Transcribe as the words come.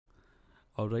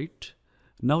Alright,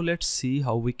 now let's see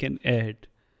how we can add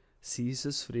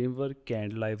CSS framework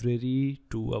and library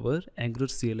to our Angular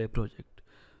CLI project.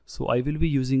 So I will be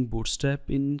using Bootstrap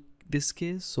in this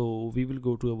case. So we will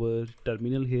go to our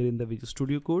terminal here in the Visual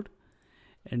Studio Code,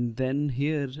 and then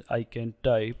here I can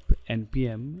type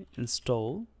npm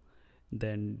install,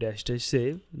 then dash dash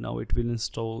save. Now it will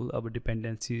install our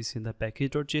dependencies in the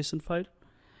package.json file,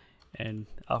 and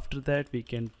after that we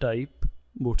can type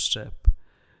Bootstrap.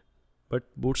 But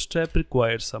Bootstrap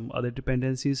requires some other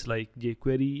dependencies like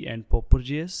jQuery and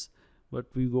Popper.js,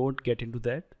 but we won't get into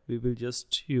that. We will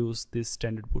just use this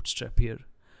standard Bootstrap here.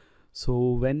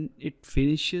 So when it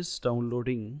finishes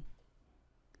downloading,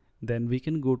 then we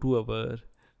can go to our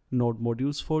node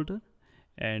modules folder,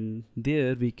 and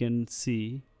there we can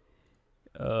see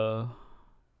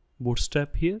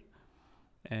Bootstrap here,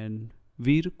 and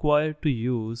we require to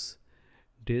use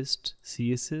dist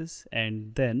css,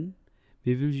 and then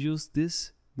we will use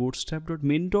this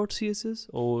bootstrap.min.css,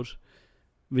 or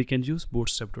we can use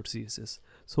bootstrap.css.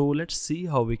 So let's see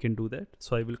how we can do that.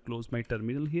 So I will close my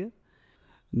terminal here.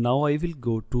 Now I will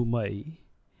go to my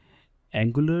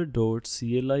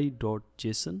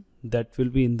angular.cli.json, that will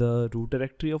be in the root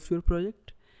directory of your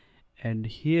project, and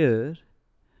here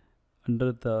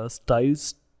under the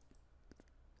styles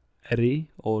array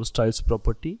or styles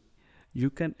property you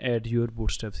can add your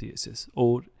Bootstrap CSS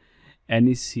or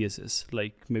any CSS,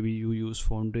 like maybe you use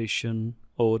Foundation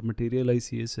or Materialize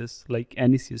CSS, like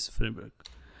any CSS framework.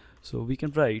 So we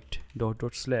can write // node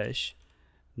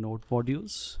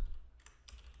modules,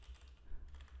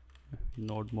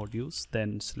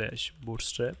 then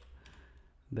 /bootstrap,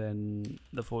 then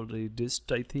the folder is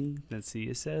dist, I think, then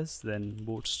CSS, then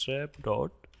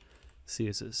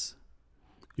bootstrap.css.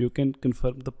 You can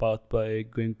confirm the path by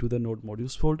going to the node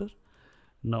modules folder.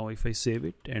 Now if I save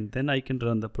it, and then I can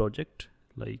run the project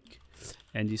like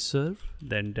ngserve,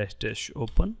 then dash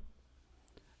open.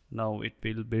 Now it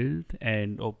will build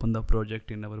and open the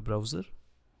project in our browser,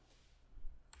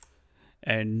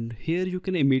 and here you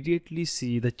can immediately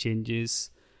see the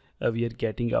changes we are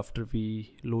getting after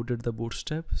we loaded the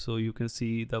Bootstrap. So you can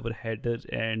see our header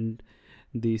and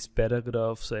these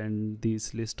paragraphs and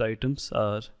these list items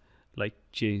are like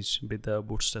changed with the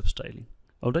Bootstrap styling.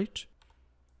 Alright.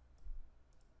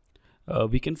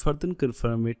 We can further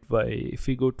confirm it by, if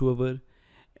we go to our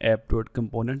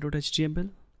app.component.html,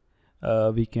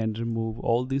 we can remove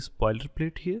all this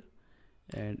boilerplate here,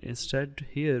 and instead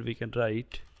here we can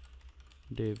write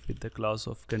div with the class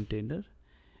of container,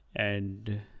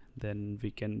 and then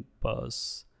we can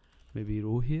pass maybe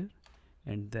row here,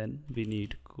 and then we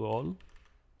need call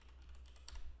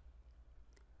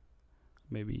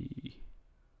maybe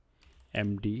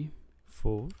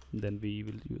md4, then we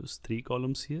will use 3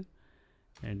 columns here,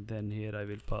 and then here I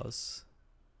will pass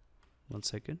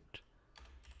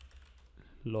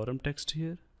lorem text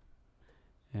here,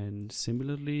 and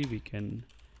similarly we can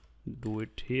do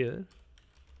it here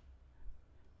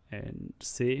and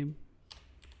same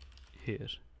here.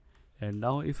 And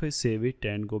now if I save it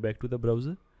and go back to the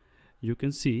browser, you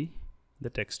can see the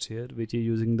text here which is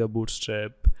using the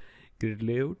Bootstrap grid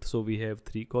layout. So we have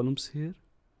 3 columns here,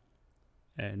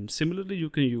 and similarly you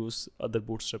can use other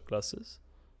Bootstrap classes.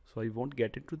 So I won't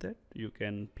get into that, you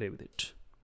can play with it.